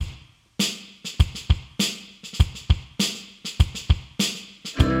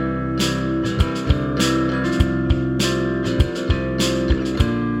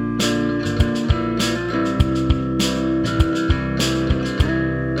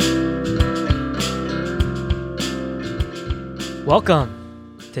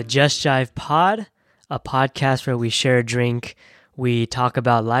Welcome to Just Jive Pod, a podcast where we share a drink, we talk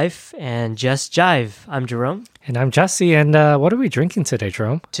about life, and just jive. I'm Jerome. And I'm Jesse, and what are we drinking today,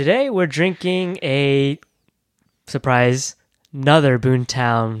 Jerome? Today we're drinking a, surprise, another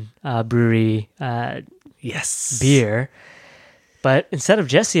Boontown Brewery Yes. beer. But instead of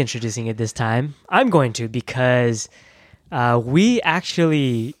Jesse introducing it this time, I'm going to because we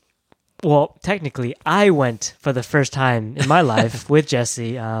actually... Well, technically, I went for the first time in my life with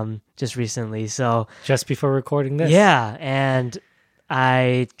Jesse just recently. So Just before recording this? yeah, and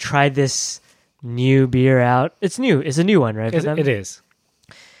I tried this new beer out. It's new. It's a new one, right? for them? It is.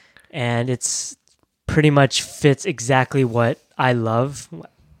 And it's pretty much fits exactly what I love,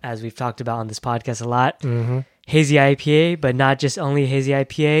 as we've talked about on this podcast a lot. Mm-hmm. Hazy IPA, but not just only hazy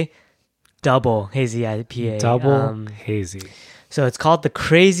IPA, double hazy IPA. Double hazy. So it's called the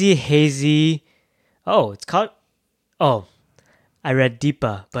Crazy Hazy. I read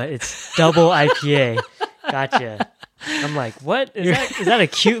Deepa, but it's double IPA. Gotcha. I'm like, what? Is that a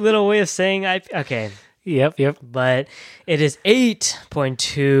cute little way of saying IPA? Okay. Yep. But it is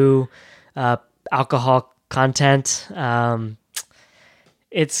 8.2 alcohol content.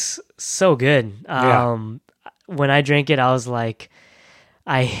 It's so good. When I drank it, I was like,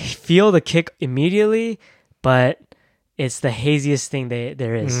 I feel the kick immediately, but it's the haziest thing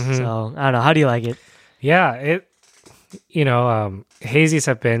there is. Mm-hmm. So I don't know. How do you like it? Yeah, hazies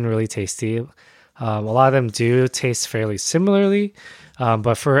have been really tasty. A lot of them do taste fairly similarly,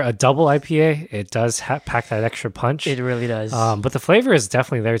 but for a double IPA, it does pack that extra punch. It really does. But the flavor is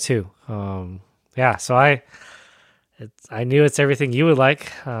definitely there too. So I knew it's everything you would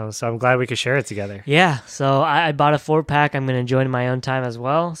like, so I'm glad we could share it together. Yeah. So I bought a 4-pack. I'm going to enjoy it in my own time as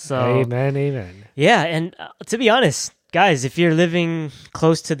well. So Amen. yeah. And to be honest, guys, if you're living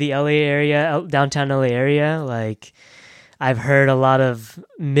close to the LA area, downtown LA area, like I've heard a lot of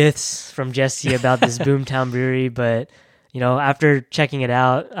myths from Jesse about this Boomtown Brewery, but after checking it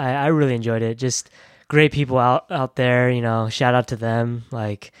out, I really enjoyed it. Just great people out there, shout out to them.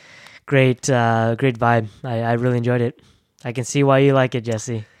 Like great vibe. I really enjoyed it. I can see why you like it,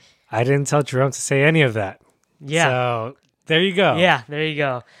 Jesse. I didn't tell Jerome to say any of that. Yeah. So there you go. Yeah, there you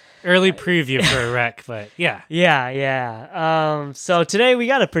go. Early preview for a rec, but yeah. Yeah. So today we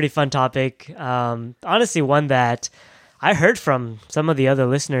got a pretty fun topic. Honestly, one that I heard from some of the other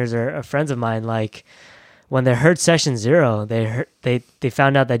listeners or friends of mine. Like when they heard Session Zero, they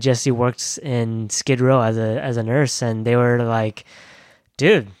found out that Jesse works in Skid Row as a nurse, and they were like,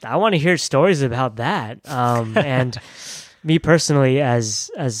 "Dude, I want to hear stories about that." And me personally, as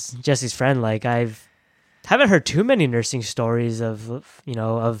Jesse's friend, like haven't heard too many nursing stories of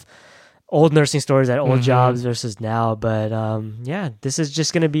old nursing stories at old jobs versus now. But this is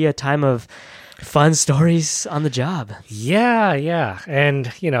just going to be a time of fun stories on the job. Yeah. And,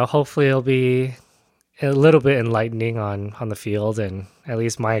 hopefully it'll be a little bit enlightening on the field and at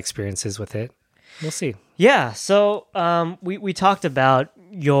least my experiences with it. We'll see. Yeah. So we talked about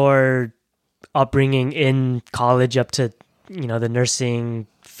your upbringing in college up to, the nursing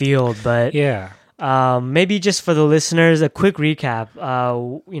field. But yeah. Maybe just for the listeners, a quick recap.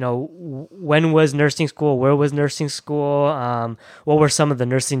 When was nursing school? Where was nursing school? What were some of the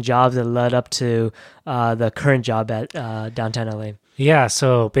nursing jobs that led up to the current job at downtown LA? Yeah,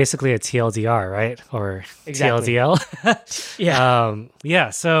 so basically a TLDR, right? Or Exactly. TLDL. Yeah.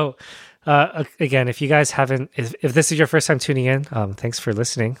 So again, if you guys haven't, if this is your first time tuning in, thanks for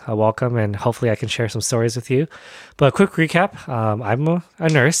listening. Welcome, and hopefully I can share some stories with you. But a quick recap, I'm a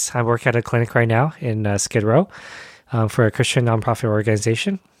nurse. I work at a clinic right now in Skid Row for a Christian nonprofit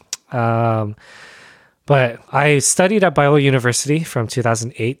organization. But I studied at Biola University from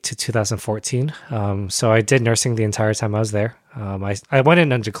 2008 to 2014. So I did nursing the entire time I was there. I went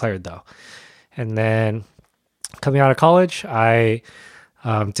in undeclared though. And then coming out of college, I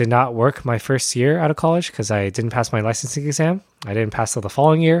did not work my first year out of college because I didn't pass my licensing exam. I didn't pass till the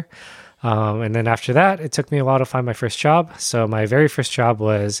following year. And then after that, it took me a while to find my first job. So my very first job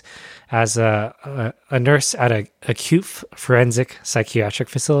was as a nurse at an acute forensic psychiatric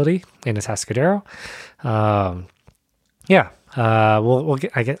facility in Atascadero. I'm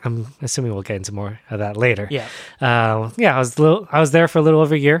assuming we'll get into more of that later. Yeah. I was there for a little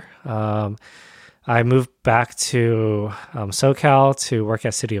over a year. I moved back to SoCal to work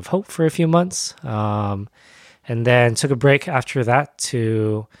at City of Hope for a few months, and then took a break after that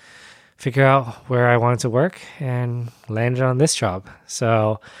to figure out where I wanted to work and landed on this job.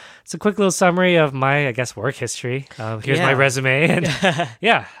 So it's a quick little summary of my, I guess, work history. Here's my resume. And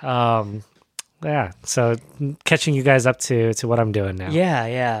so catching you guys up to what I'm doing now.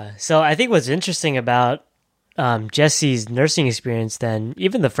 Yeah. So I think what's interesting about Jesse's nursing experience, then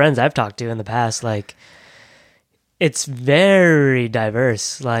even the friends I've talked to in the past, like it's very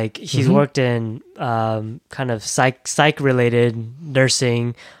diverse. Like he's worked in kind of psych related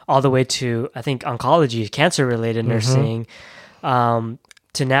nursing, all the way to I think oncology, cancer related nursing.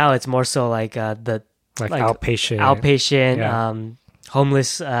 To now, it's more so like the like outpatient,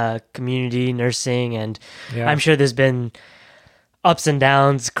 homeless community nursing, and Yeah. I'm sure there's been ups and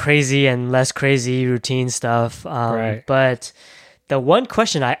downs, crazy and less crazy routine stuff. Right. But the one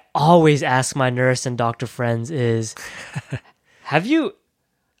question I always ask my nurse and doctor friends is, have you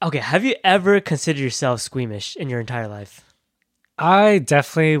ever considered yourself squeamish in your entire life? I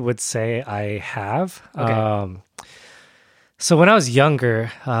definitely would say I have. Okay. So when I was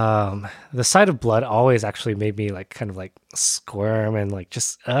younger, the sight of blood always actually made me like kind of like squirm and like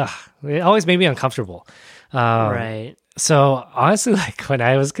just it always made me uncomfortable. Right. So honestly, like when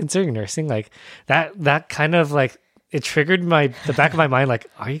I was considering nursing, like that kind of like it triggered the back of my mind, like,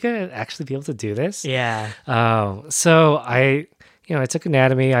 are you gonna actually be able to do this? Yeah. So I took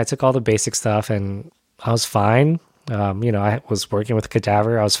anatomy, I took all the basic stuff, and I was fine. I was working with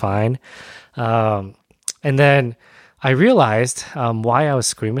cadaver, I was fine. And then I realized why I was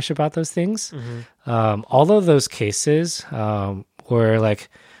squeamish about those things. All of those cases were like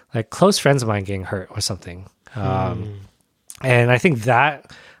close friends of mine getting hurt or something. And I think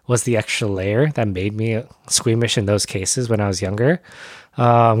that was the extra layer that made me squeamish in those cases when I was younger.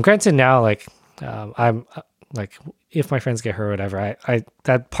 Granted, now I'm like if my friends get hurt or whatever, I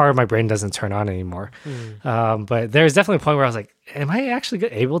that part of my brain doesn't turn on anymore. But there's definitely a point where I was like, am I actually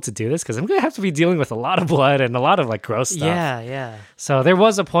able to do this? Because I'm going to have to be dealing with a lot of blood and a lot of like gross stuff. Yeah. So there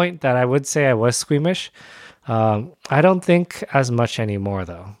was a point that I would say I was squeamish. I don't think as much anymore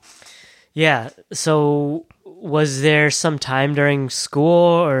though. Yeah. So was there some time during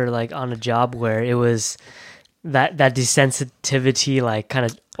school or like on a job where it was that desensitivity like kind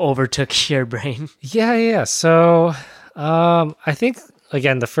of overtook your brain? Yeah. So I think,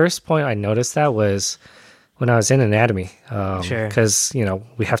 again, the first point I noticed that was when I was in anatomy. Sure. Because,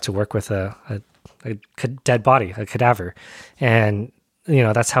 we have to work with a dead body, a cadaver. And,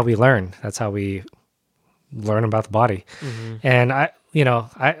 that's how we learn. That's how we learn about the body. And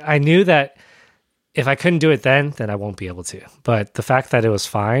I knew that if I couldn't do it then I won't be able to. But the fact that it was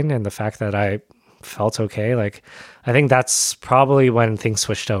fine and the fact that I felt okay, like I think that's probably when things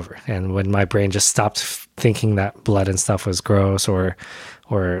switched over and when my brain just stopped thinking that blood and stuff was gross or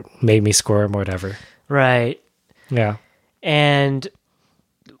made me squirm or whatever. Right. Yeah. And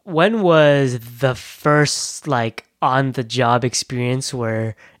when was the first like on the job experience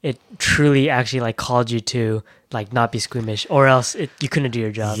where it truly actually like called you to like not be squeamish, or else you couldn't do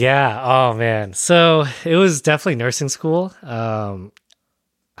your job? Yeah. Oh man. So it was definitely nursing school.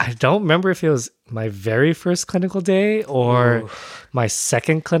 I don't remember if it was my very first clinical day or my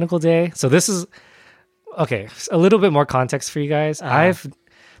second clinical day. So this is okay. A little bit more context for you guys.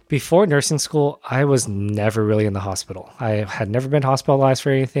 Before nursing school, I was never really in the hospital. I had never been hospitalized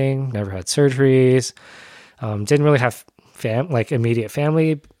for anything, never had surgeries, didn't really have immediate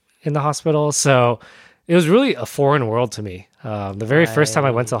family in the hospital. So it was really a foreign world to me. The very first time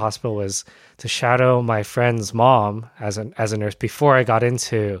I went to the hospital was to shadow my friend's mom as a nurse before I got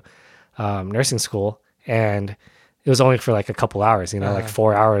into nursing school. And it was only for like a couple hours, like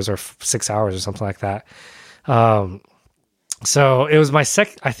 4 hours or 6 hours or something like that. So it was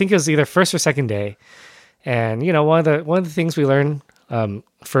I think it was either first or second day. And, one of the things we learn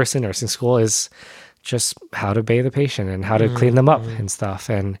first in nursing school is just how to bathe a patient and how to clean them up and stuff.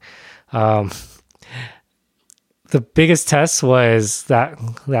 And the biggest test was that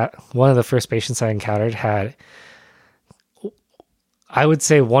one of the first patients I encountered had, I would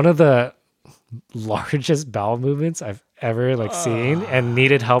say, one of the largest bowel movements I've ever seen and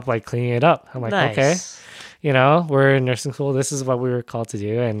needed help cleaning it up. I'm like, Nice. okay, we're in nursing school. This is what we were called to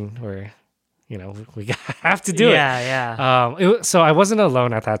do, and we have to do it. Yeah. So I wasn't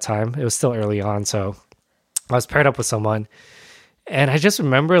alone at that time. It was still early on, so I was paired up with someone, and I just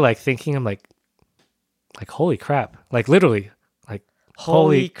remember thinking, I'm like holy crap, literally,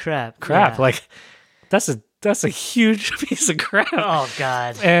 Holy crap. Yeah. That's a huge piece of crap. Oh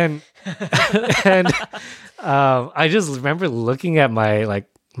God. And I just remember looking at my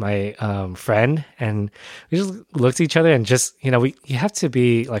friend, and we just looked at each other and just you have to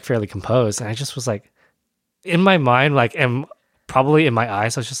be fairly composed, and I just was in my mind and probably in my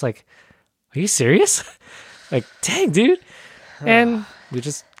eyes I was just like, are you serious? Dang, dude. And we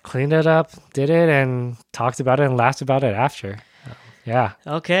just cleaned it up, did it, and talked about it and laughed about it after. Yeah.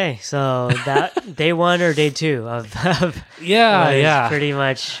 Okay, so that day one or day two of Yeah, was yeah. pretty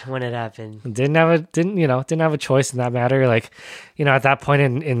much when it happened. Didn't have a choice in that matter. Like, at that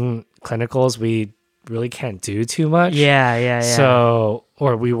point in clinicals, we really can't do too much. Yeah. So,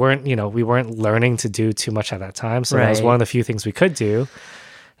 or we weren't learning to do too much at that time. So that was Right. one of the few things we could do.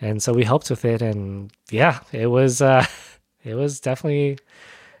 And so we helped with it. And yeah, it was definitely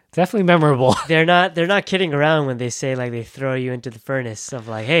memorable. They're not kidding around when they say like they throw you into the furnace of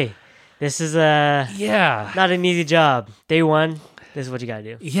like, hey, this is Yeah. not an easy job. Day one, this is what you gotta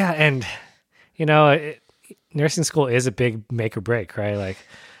do. Yeah. And, nursing school is a big make or break, right? Like,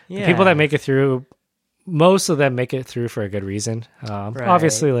 the people that make it through, most of them make it through for a good reason.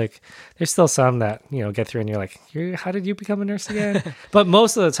 Obviously, like, there's still some that get through, and you're like, how did you become a nurse again? But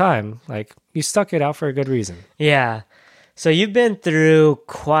most of the time, like, you stuck it out for a good reason. Yeah. So you've been through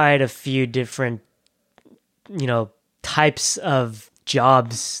quite a few different, types of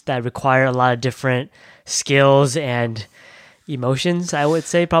jobs that require a lot of different skills and emotions, I would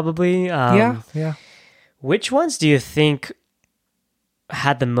say probably. Yeah. Which ones do you think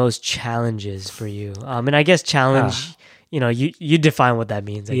had the most challenges for you? And I guess challenge, you define what that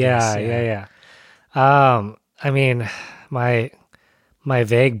means. I guess. Yeah. I mean, my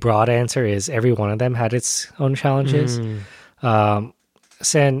vague, broad answer is every one of them had its own challenges.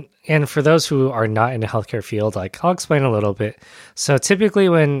 And for those who are not in the healthcare field, like, I'll explain a little bit. So typically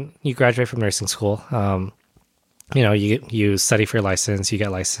when you graduate from nursing school, you study for your license, you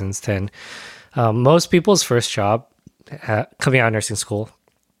get licensed, and most people's first job coming out of nursing school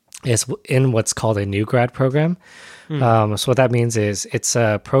is in what's called a new grad program. So what that means is it's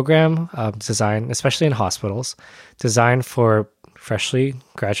a program designed, especially in hospitals, designed for freshly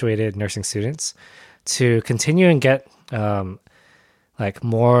graduated nursing students to continue and get like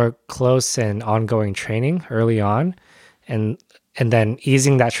more close and ongoing training early on, and then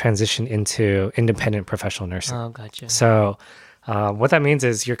easing that transition into independent professional nursing. Oh, gotcha. So what that means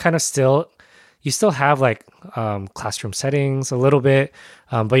is you're kind of you still have like classroom settings a little bit,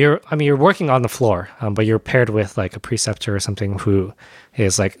 but you're working on the floor, but you're paired with like a preceptor or something who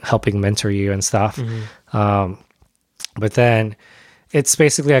is like helping mentor you and stuff. But then it's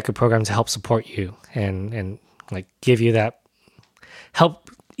basically like a program to help support you and like give you that help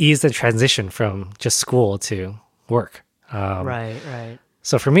ease the transition from just school to work. Right.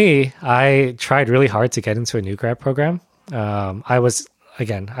 So for me, I tried really hard to get into a new grad program. I was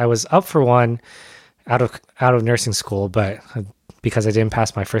up for one out of nursing school, but because I didn't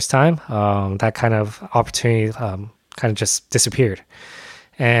pass my first time, that kind of opportunity kind of just disappeared.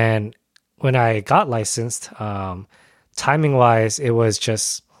 And when I got licensed, timing wise, it was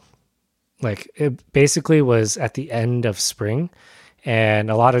just like, it basically was at the end of spring, and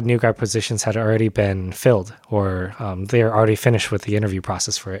a lot of new grad positions had already been filled, or they're already finished with the interview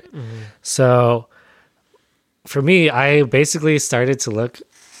process for it. So for me, I basically started to look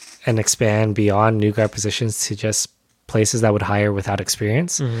and expand beyond new grad positions to just places that would hire without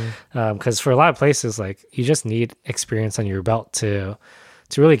experience. Because for a lot of places, like, you just need experience on your belt to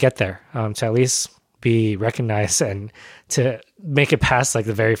really get there, to at least be recognized and to make it past like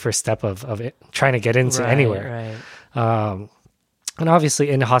the very first step of it, trying to get into anywhere. Right. And obviously,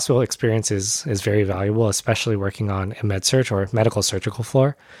 in hospital experience is very valuable, especially working on a med surg or medical surgical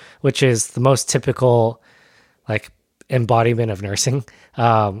floor, which is the most typical like embodiment of nursing.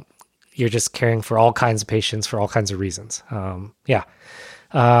 You're just caring for all kinds of patients for all kinds of reasons. But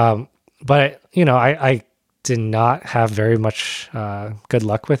I did not have very much good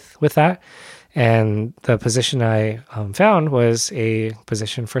luck with that. And the position I found was a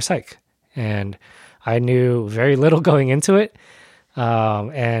position for psych. And I knew very little going into it.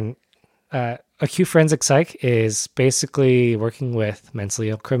 And acute forensic psych is basically working with mentally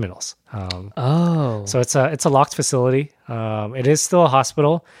ill criminals. So it's a locked facility. It is still a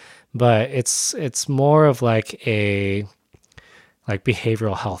hospital, but it's more of like a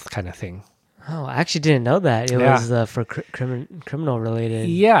behavioral health kind of thing. Oh, I actually didn't know that. It was for criminal related.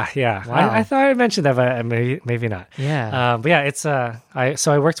 Yeah. Wow. I thought I mentioned that, but maybe not. Yeah. But yeah, it's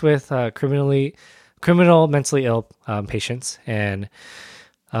I worked with criminal mentally ill patients, and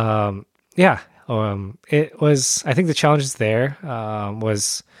it was, I think the challenges there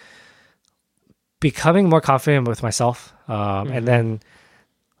was becoming more confident with myself, and then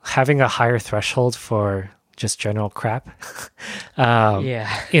having a higher threshold for just general crap.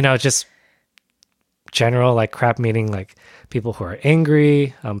 Just general like crap, meaning like people who are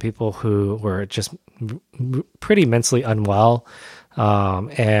angry, people who were just pretty mentally unwell,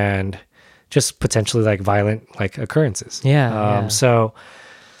 and just potentially like violent like occurrences. Yeah. So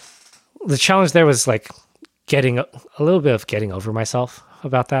the challenge there was like getting a little bit of getting over myself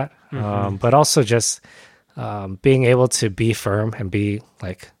about that, but also just being able to be firm and be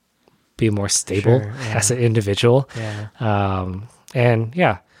more stable Sure, yeah. as an individual. Yeah. And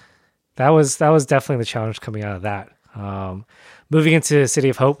yeah, that was definitely the challenge coming out of that. Moving into City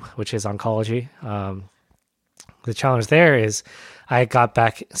of Hope, which is oncology. The challenge there is I got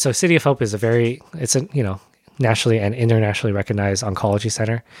back. So City of Hope is it's a, nationally and internationally recognized oncology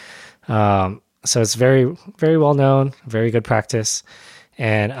center. So it's very, very well known, very good practice.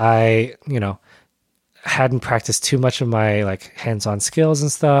 And I, hadn't practiced too much of my like hands-on skills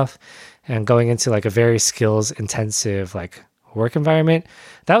and stuff, and going into like a very skills intensive like work environment.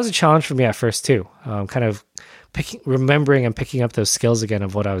 That was a challenge for me at first too. Kind of remembering and picking up those skills again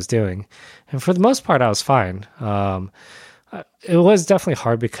of what I was doing. And for the most part, I was fine. It was definitely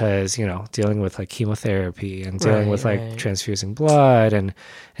hard because, dealing with like chemotherapy and dealing with like transfusing blood and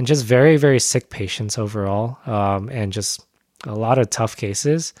just very, very sick patients overall. And just a lot of tough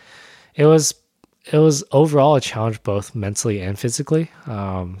cases. It was overall a challenge, both mentally and physically.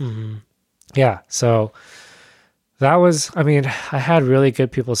 Yeah. So that was, I had really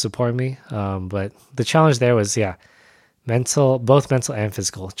good people support me. But the challenge there was, both mental and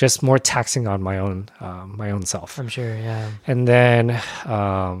physical, just more taxing on my own self. I'm sure. Yeah. And then,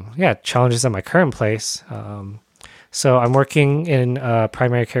 challenges at my current place. So I'm working in a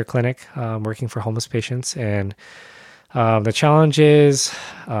primary care clinic, working for homeless patients. And the challenge is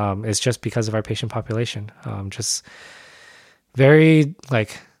just because of our patient population, just very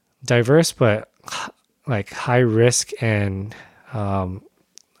like diverse, but like high risk and a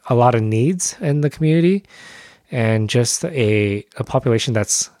lot of needs in the community, and just a population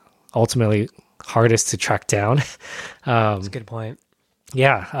that's ultimately hardest to track down. That's a good point.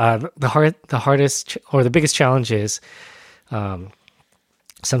 Yeah, the hardest or the biggest challenge is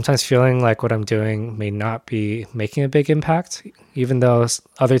sometimes feeling like what I'm doing may not be making a big impact, even though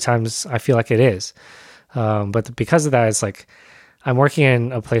other times I feel like it is. But because of that, it's like I'm working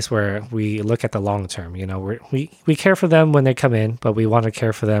in a place where we look at the long term. We care for them when they come in, but we want to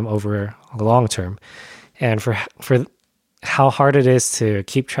care for them over the long term. And for how hard it is to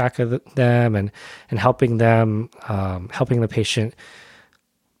keep track of them and helping them, helping the patient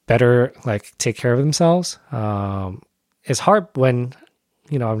better like take care of themselves, is hard when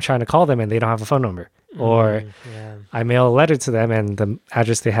I'm trying to call them and they don't have a phone number, or I mail a letter to them and the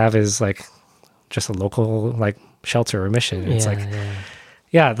address they have is like just a local like shelter or mission. It's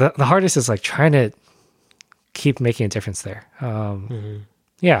the hardest is like trying to keep making a difference there.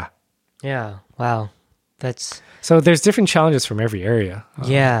 Yeah. Wow. So there's different challenges from every area.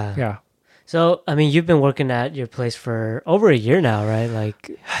 Yeah. So, you've been working at your place for over a year now, right?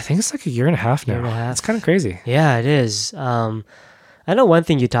 Like, I think it's like a year and a half now. It's kind of crazy. Yeah, it is. I know one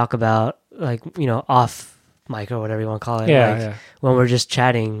thing you talk about, like, off mic or whatever you want to call it. When we're just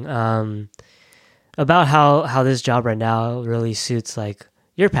chatting, about how this job right now really suits like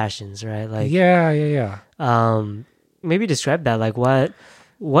your passions, right? Like, maybe describe that. Like,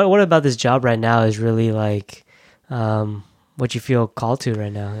 what about this job right now is really like, what you feel called to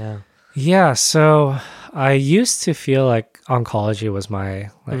right now? Yeah. Yeah. So I used to feel like oncology was my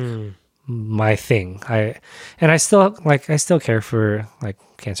my thing. I still care for like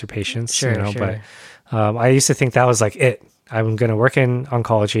cancer patients, sure. But I used to think that was like it. I'm going to work in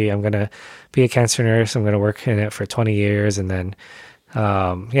oncology. I'm going to be a cancer nurse. I'm going to work in it for 20 years and then,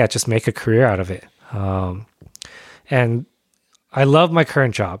 just make a career out of it. And I love my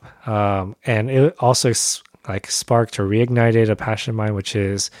current job. And it also sparked or reignited a passion of mine, which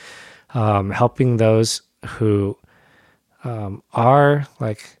is helping those who are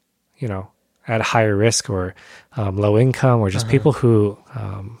like, at a higher risk or low income, or just people who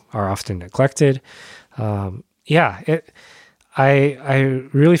are often neglected. I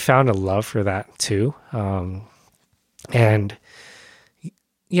really found a love for that too. And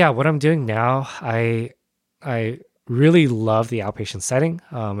what I'm doing now, I really love the outpatient setting.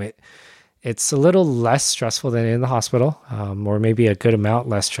 It's a little less stressful than in the hospital, or maybe a good amount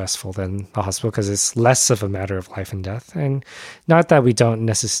less stressful than the hospital, because it's less of a matter of life and death. And not that we don't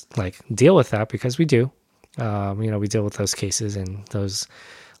necessarily deal with that, because we do. We deal with those cases and those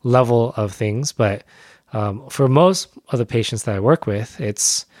level of things. But for most of the patients that I work with,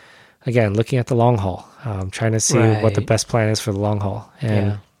 it's, again, looking at the long haul, trying to see what the best plan is for the long haul.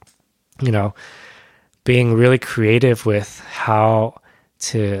 And, being really creative with how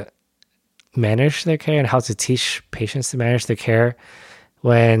to manage their care and how to teach patients to manage their care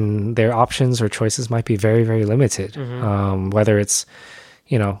when their options or choices might be very, very limited. Whether it's,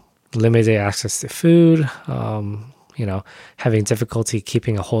 limited access to food, having difficulty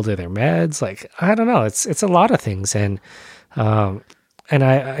keeping a hold of their meds. Like, I don't know. It's a lot of things. And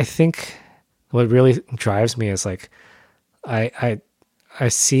I think what really drives me is like, I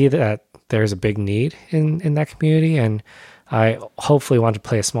see that there's a big need in that community, and I hopefully want to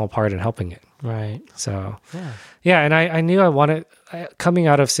play a small part in helping it. Right. So, yeah. And I knew I wanted, coming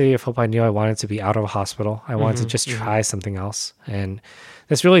out of City of Hope, I knew I wanted to be out of a hospital. I wanted to just try something else. And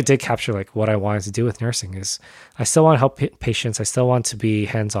this really did capture like what I wanted to do with nursing is I still want to help patients. I still want to be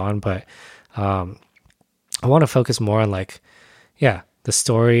hands-on, but I want to focus more on like, the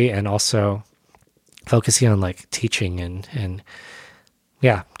story, and also focusing on like teaching and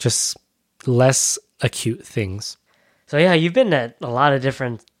just less acute things. So yeah, you've been at a lot of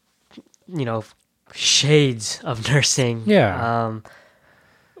different, shades of nursing. Yeah.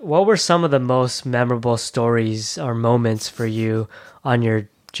 What were some of the most memorable stories or moments for you on your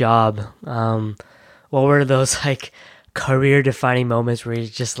job? What were those like career defining moments where you're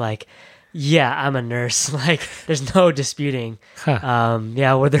just like, yeah, I'm a nurse. Like there's no disputing.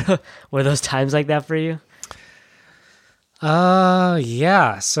 Were those times like that for you?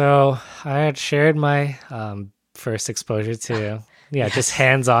 Yeah. So I had shared my first exposure to just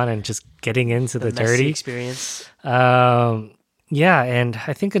hands-on and just getting into the dirty experience. Yeah, and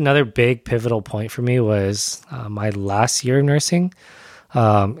I think another big pivotal point for me was my last year of nursing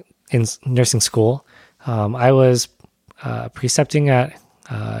in nursing school. I was precepting at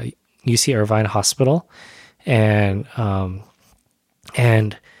UC Irvine Hospital, and that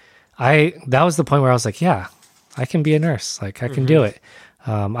was the point where I was like, yeah, I can be a nurse. Like I can do it.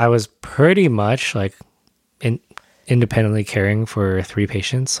 I was pretty much like independently caring for 3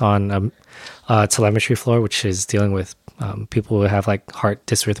 patients on a telemetry floor, which is dealing with people who have like heart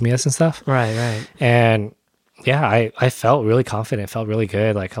dysrhythmias and stuff. Right. And yeah, I felt really confident, felt really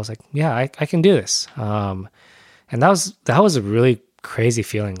good. Like I was like, yeah, I can do this. And that was a really crazy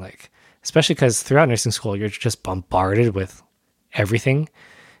feeling, like, especially because throughout nursing school, you're just bombarded with everything.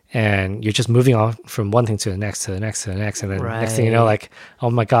 And you're just moving on from one thing to the next, to the next, to the next. And then next thing you know, like, oh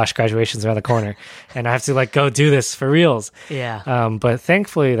my gosh, graduation's around the corner. And I have to like go do this for reals. Yeah. But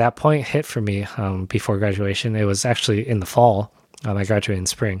thankfully that point hit for me before graduation. It was actually in the fall. I graduated in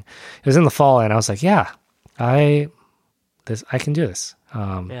spring. It was in the fall, and I was like, yeah, I can do this.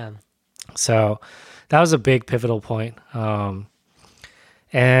 So that was a big pivotal point. And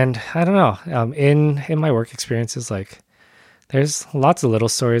I don't know, in my work experiences, like, there's lots of little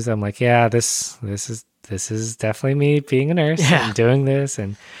stories that I'm like, yeah, this is definitely me being a nurse and doing this.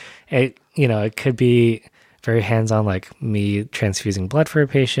 And it could be very hands-on, like me transfusing blood for a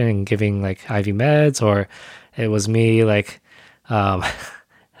patient and giving like IV meds, or it was me like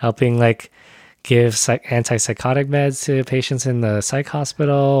helping like give antipsychotic meds to patients in the psych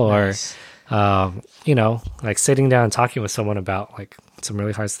hospital, or like sitting down and talking with someone about like some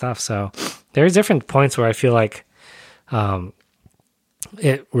really hard stuff. So there's different points where I feel like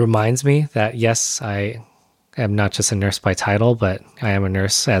it reminds me that yes, I am not just a nurse by title, but I am a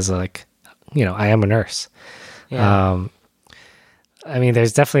nurse as I am a nurse. Yeah. I mean,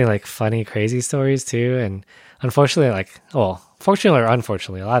 there's definitely like funny, crazy stories too. And unfortunately, fortunately or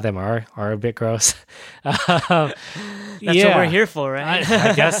unfortunately, a lot of them are a bit gross. That's what we're here for, right?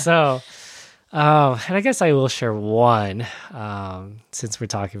 I guess so. And I guess I will share one since we're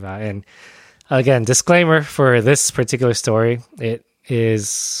talking about it. And again, disclaimer for this particular story,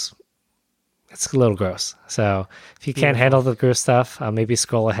 it's a little gross. So if you can't handle the gross stuff, maybe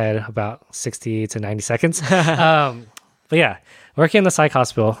scroll ahead about 60 to 90 seconds. But yeah, working in the psych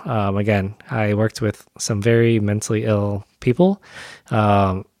hospital, again, I worked with some very mentally ill people,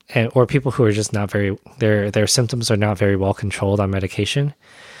 or people who are just not very, their symptoms are not very well controlled on medication.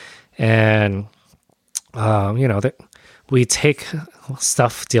 And, we take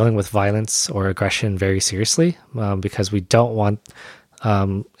stuff dealing with violence or aggression very seriously, because we don't want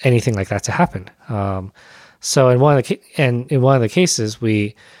anything like that to happen. So in one of the cases,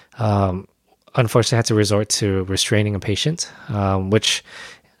 we unfortunately had to resort to restraining a patient, which,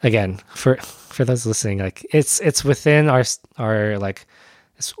 again, for those listening, like it's within our like,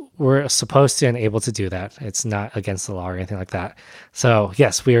 we're supposed to and able to do that. It's not against the law or anything like that. So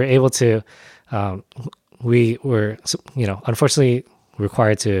yes, we were able to. We were, unfortunately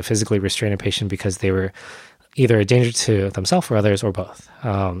required to physically restrain a patient because they were either a danger to themselves or others, or both.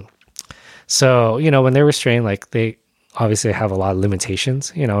 So, when they're restrained, like, they obviously have a lot of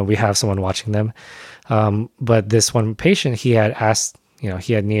limitations. We have someone watching them. But this one patient, he had asked,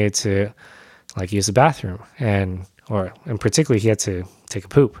 he had needed to like use the bathroom, and particularly he had to take a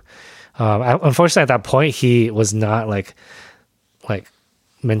poop. Unfortunately, at that point, he was not like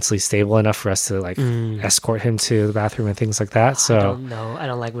mentally stable enough for us to like escort him to the bathroom and things like that. So I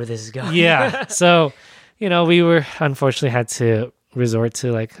don't like where this is going. yeah. So, we were unfortunately had to resort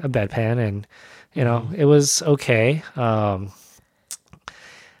to like a bedpan, and it was okay.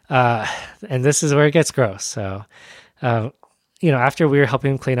 And this is where it gets gross. So, after we were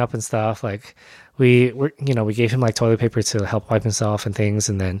helping him clean up and stuff, like we gave him like toilet paper to help wipe himself and things.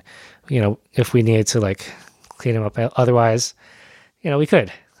 And then, if we needed to like clean him up, otherwise, we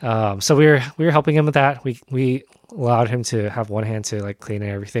could. So we were helping him with that. We allowed him to have one hand to like clean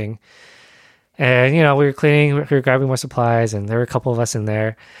everything. And, we were cleaning, we were grabbing more supplies, and there were a couple of us in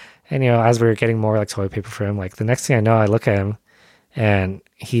there. And, as we were getting more like toilet paper for him, like the next thing I know, I look at him and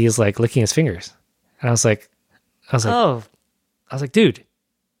he's like licking his fingers. And I was like, Oh, I was like, dude,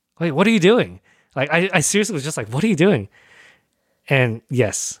 wait, what are you doing? Like, I seriously was just like, what are you doing? And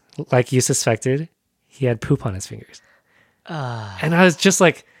yes, like you suspected, he had poop on his fingers. And I was just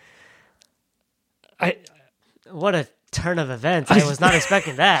like, what a turn of events. I was not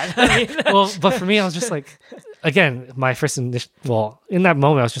expecting that. well, but for me, I was just like, again, my first initial, in that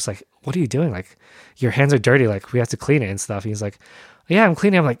moment, I was just like, what are you doing? Like, your hands are dirty. Like, we have to clean it and stuff. And he's like, yeah, I'm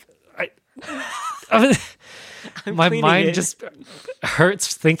cleaning. I'm like, my mind just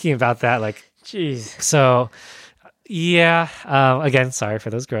hurts thinking about that. Like, jeez. So, yeah. Again, sorry for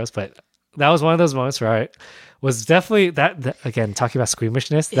those girls, but that was one of those moments where I was definitely that again, talking about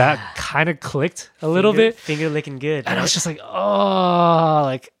squeamishness, that kind of clicked a little bit. Finger licking good. And I was just like,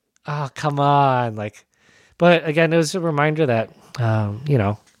 oh, come on. Like, but again, it was a reminder that,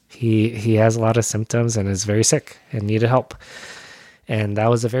 he has a lot of symptoms and is very sick and needed help. And that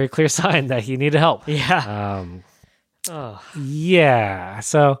was a very clear sign that he needed help. Yeah. Yeah.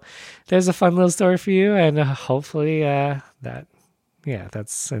 So there's a fun little story for you, and hopefully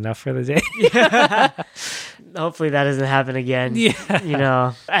that's enough for the day. Hopefully that doesn't happen again.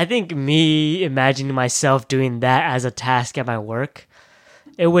 Yeah. I think me imagining myself doing that as a task at my work,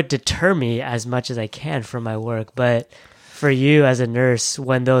 it would deter me as much as I can from my work. But for you as a nurse,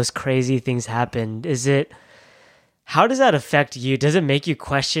 when those crazy things happen, how does that affect you? Does it make you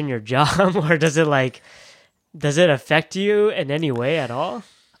question your job, or does it affect you in any way at all?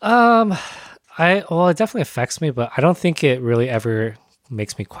 It definitely affects me, but I don't think it really ever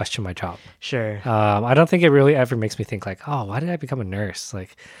makes me question my job. Sure. I don't think it really ever makes me think like, oh, why did I become a nurse?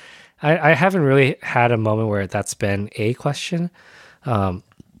 Like, I haven't really had a moment where that's been a question,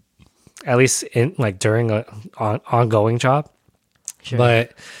 at least in like during an ongoing job. Sure.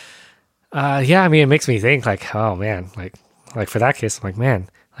 But yeah, I mean, it makes me think like, oh man, like for that case, I'm like, man,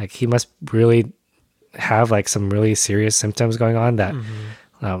 like he must really have like some really serious symptoms going on that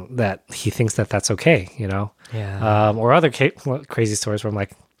that he thinks that that's okay, Yeah. or other crazy stories where I'm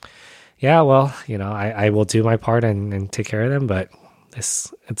like, yeah, well, I will do my part and take care of them, but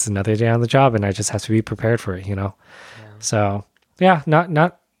it's another day on the job, and I just have to be prepared for it, Yeah. So yeah,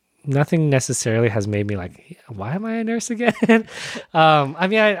 nothing necessarily has made me like, why am I a nurse again? I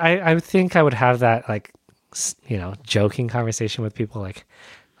mean, I think I would have that like, joking conversation with people like,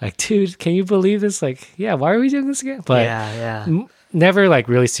 dude, can you believe this? Like, yeah, why are we doing this again? But yeah. Never like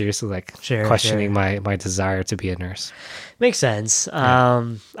really seriously like questioning Sure. my desire to be a nurse. Makes sense.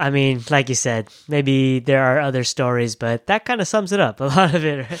 I mean, like you said, maybe there are other stories, but that kind of sums it up. A lot of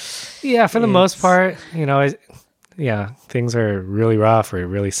it. Right? Yeah, for the most part, things are really rough or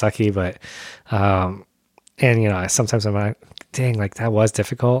really sucky, but and sometimes I'm like, dang, like that was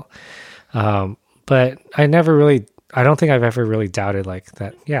difficult. But I don't think I've ever really doubted like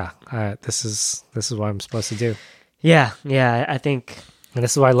that. Yeah, this is what I'm supposed to do. Yeah. I think, and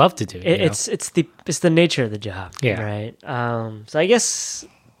this is what I love to do. It's the nature of the job. Yeah. Right. So I guess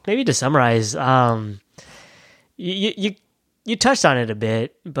maybe to summarize, you touched on it a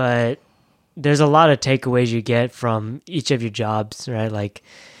bit, but there's a lot of takeaways you get from each of your jobs, right? Like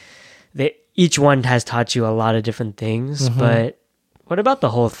each one has taught you a lot of different things, but what about the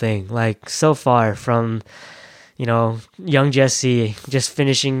whole thing? Like so far from, young Jesse just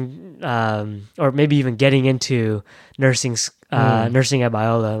finishing, or maybe even getting into nursing at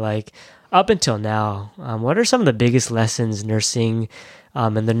Biola, like up until now, what are some of the biggest lessons nursing,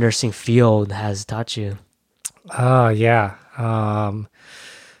 and the nursing field has taught you? Yeah.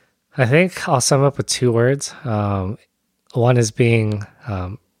 I think I'll sum up with 2 words. One is being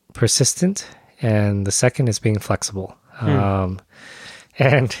persistent, and the second is being flexible.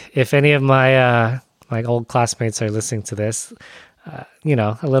 And if any of my old classmates are listening to this, a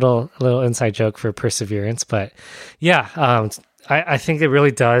little inside joke for perseverance, but yeah, I think it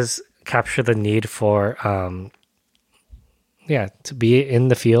really does capture the need for to be in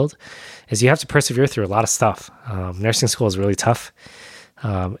the field, is you have to persevere through a lot of stuff. Nursing school is really tough.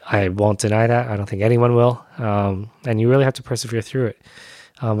 I won't deny that. I don't think anyone will. And you really have to persevere through it.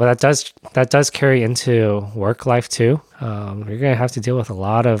 But that does carry into work life too. You're going to have to deal with a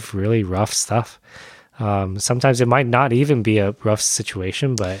lot of really rough stuff. Sometimes it might not even be a rough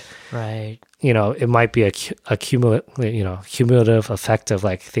situation, but Right. it might be a cumulative effect of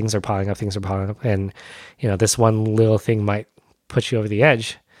like things are piling up, and this one little thing might put you over the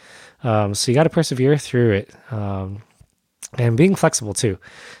edge. So you got to persevere through it, and being flexible too.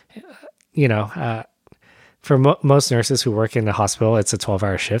 For most nurses who work in the hospital, it's a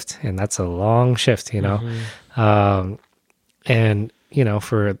 12-hour shift, and that's a long shift. And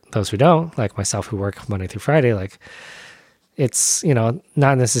for those who don't, like myself, who work Monday through Friday, like it's not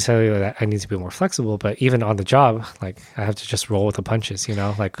necessarily that I need to be more flexible, but even on the job, like I have to just roll with the punches.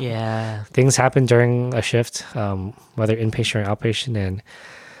 Like Yeah. things happen during a shift, whether inpatient or outpatient, and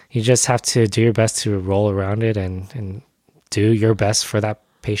you just have to do your best to roll around it and do your best for that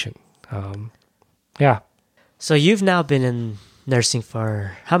patient. Yeah. So you've now been in nursing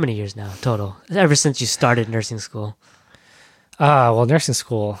for how many years now total? Ever since you started nursing school? Well, nursing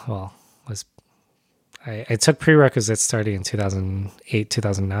school, was I took prerequisites starting in 2008,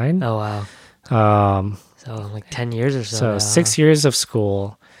 2009. Oh, wow. So like 10 years or so. So now, 6 years of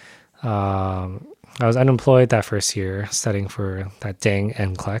school. I was unemployed that first year, studying for that dang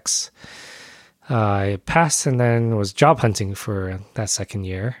NCLEX. I passed and then was job hunting for that second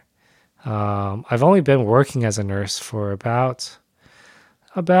year. I've only been working as a nurse for about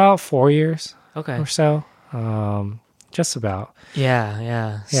 4 years Okay. or so. Just about.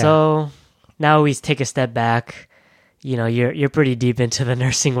 Yeah. So now we take a step back. You're pretty deep into the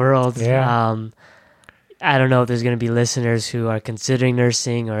nursing world. Yeah. I don't know if there's going to be listeners who are considering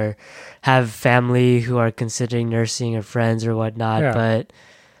nursing or have family who are considering nursing or friends or whatnot. Yeah. But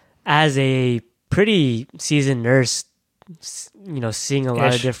as a pretty seasoned nurse, seeing a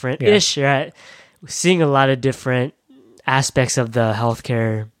lot of different right? Seeing a lot of different aspects of the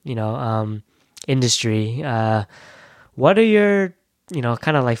healthcare, industry. What are your,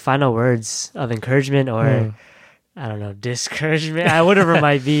 kind of like final words of encouragement or I don't know, discouragement, whatever it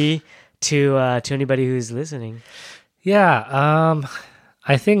might be to anybody who's listening? Yeah.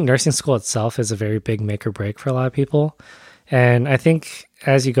 I think nursing school itself is a very big make or break for a lot of people. And I think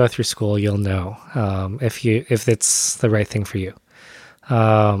as you go through school, you'll know if it's the right thing for you.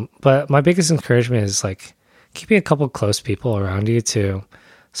 But my biggest encouragement is like keeping a couple close people around you to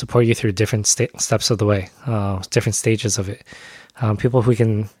support you through different steps of the way, different stages of it. People who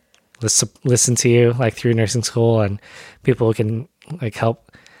can listen to you like through nursing school, and people who can like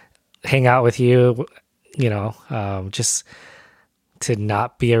help hang out with you, just to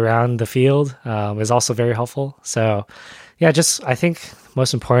not be around the field is also very helpful. So yeah, I think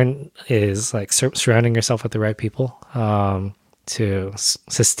most important is like surrounding yourself with the right people to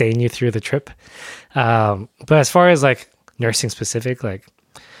sustain you through the trip. But as far as like nursing specific, like,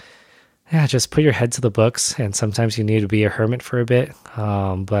 yeah, just put your head to the books, and sometimes you need to be a hermit for a bit,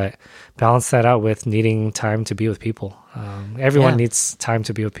 but balance that out with needing time to be with people. Everyone needs time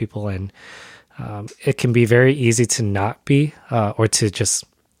to be with people, and it can be very easy to not be or to just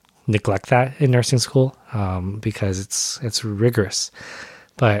neglect that in nursing school because it's rigorous.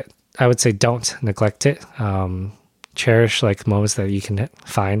 But I would say don't neglect it. Cherish like moments that you can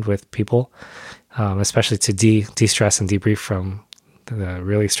find with people, especially to de-stress and debrief from the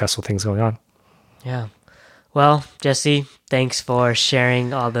really stressful things going on. Yeah. Well, Jesse, thanks for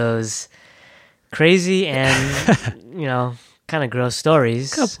sharing all those crazy and, kind of gross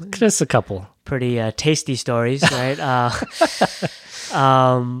stories. Just a couple. Pretty tasty stories, right?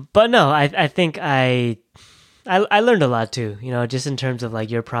 But no, I think I learned a lot too, just in terms of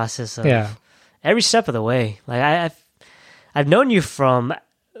like your process of every step of the way. Like I've known you from,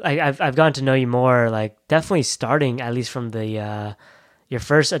 I've gotten to know you more, like definitely starting at least from the your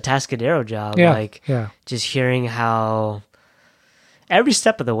first Atascadero job. Just hearing how every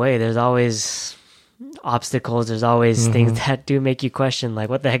step of the way there's always obstacles, there's always things that do make you question like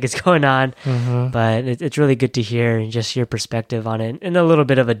what the heck is going on. But it's really good to hear just your perspective on it in a little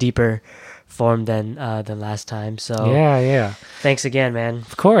bit of a deeper form than last time. So thanks again, man.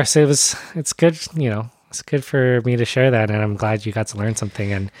 Of course, it's good. It's good for me to share that, and I'm glad you got to learn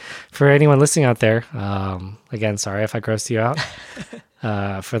something. And for anyone listening out there, again, sorry if I grossed you out.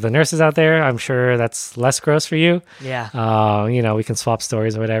 For the nurses out there, I'm sure that's less gross for you. Yeah. We can swap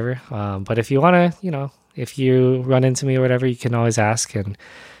stories or whatever. But if you want to, if you run into me or whatever, you can always ask, and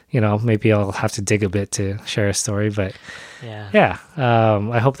maybe I'll have to dig a bit to share a story. But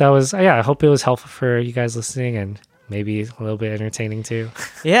I hope I hope it was helpful for you guys listening, and maybe a little bit entertaining too.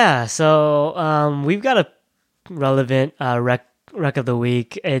 Yeah. So we've got a relevant rec of the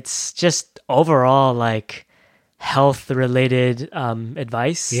week. It's just overall like health related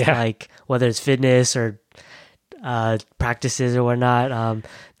advice, Yeah. like whether it's fitness or practices or whatnot.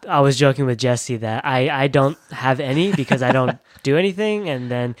 I was joking with Jesse that I don't have any because I don't do anything, and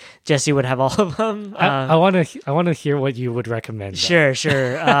then Jesse would have all of them. I want to hear what you would recommend. Though.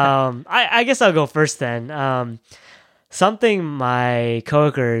 Sure. I guess I'll go first then. Something my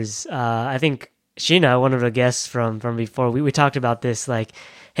coworkers, I think Sheena, one of the guests from before, we talked about this. Like,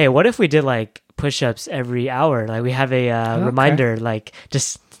 hey, what if we did like push-ups every hour? Like, we have a reminder, like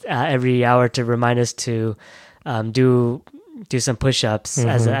just every hour to remind us to do some push-ups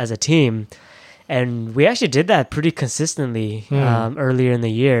as a team. And we actually did that pretty consistently earlier in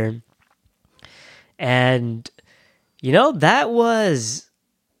the year. And, that was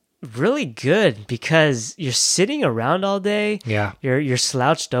really good because you're sitting around all day. Yeah. You're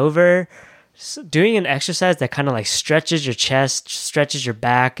slouched over. Doing an exercise that kind of like stretches your chest, stretches your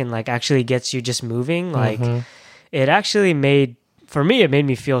back, and like actually gets you just moving. Like it actually made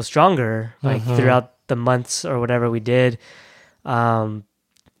me feel stronger like throughout the months or whatever we did.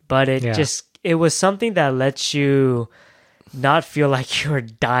 But it was something that lets you not feel like you're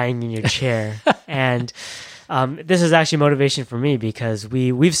dying in your chair. And this is actually motivation for me because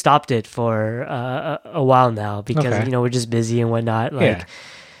we've stopped it for a while now because we're just busy and whatnot. Like,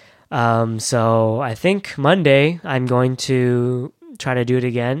 so I think Monday I'm going to try to do it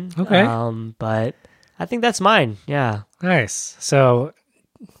again. Okay. But I think that's mine. Yeah. Nice. So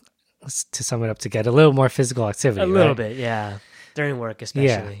to sum it up, to get a little more physical activity. A little bit, yeah. During work,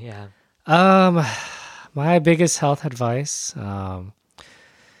 especially. Yeah. My biggest health advice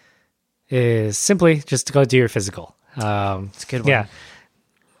is simply just to go do your physical. It's a good one. Yeah.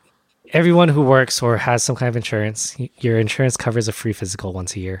 Everyone who works or has some kind of insurance, your insurance covers a free physical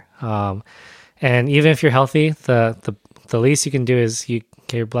once a year. And even if you're healthy, the least you can do is you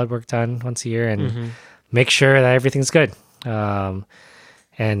get your blood work done once a year and make sure that everything's good.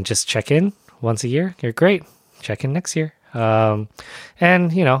 And just check in once a year. You're great. Check in next year. And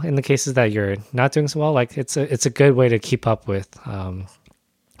in the cases that you're not doing so well, like it's a good way to keep up with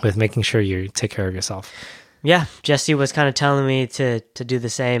making sure you take care of yourself. Yeah, Jesse was kind of telling me to do the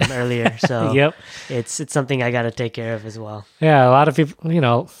same earlier, so Yep. it's something I got to take care of as well. Yeah, a lot of people,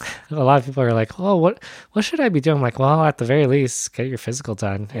 are like, "Oh, what should I be doing?" I'm like, well, at the very least, get your physical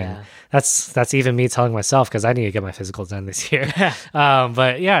done. Yeah. And that's even me telling myself because I need to get my physical done this year.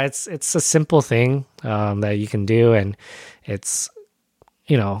 But yeah, it's a simple thing that you can do, and it's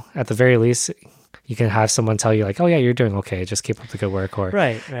at the very least, you can have someone tell you like, oh yeah, you're doing okay. Just keep up the good work. Or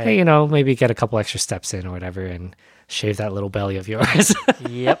Right. hey, maybe get a couple extra steps in or whatever and shave that little belly of yours.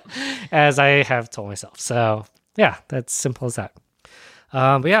 Yep. As I have told myself. So yeah, that's simple as that.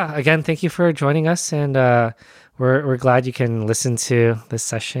 But yeah, again, thank you for joining us. And we're glad you can listen to this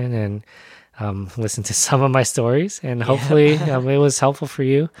session and listen to some of my stories. And hopefully it was helpful for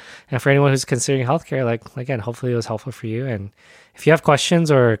you. And for anyone who's considering healthcare, like, again, hopefully it was helpful for you. And if you have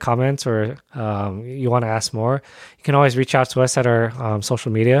questions or comments or you want to ask more, you can always reach out to us at our social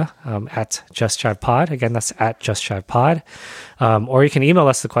media at Just Jive Pod. Again, that's at Just Jive Pod. Or you can email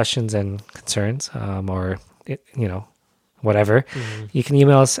us the questions and concerns or, whatever. You can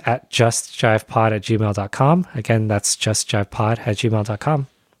email us at justjivepod@gmail.com. Again, that's justjivepod@gmail.com.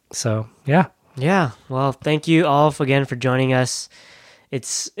 So, yeah. Yeah. Well, thank you all again for joining us.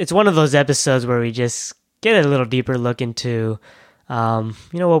 It's one of those episodes where we just get a little deeper look into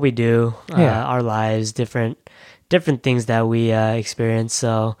what we do, our lives, different things that we experience.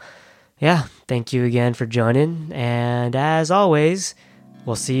 So yeah, thank you again for joining. And as always,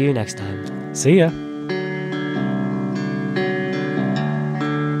 we'll see you next time. See ya.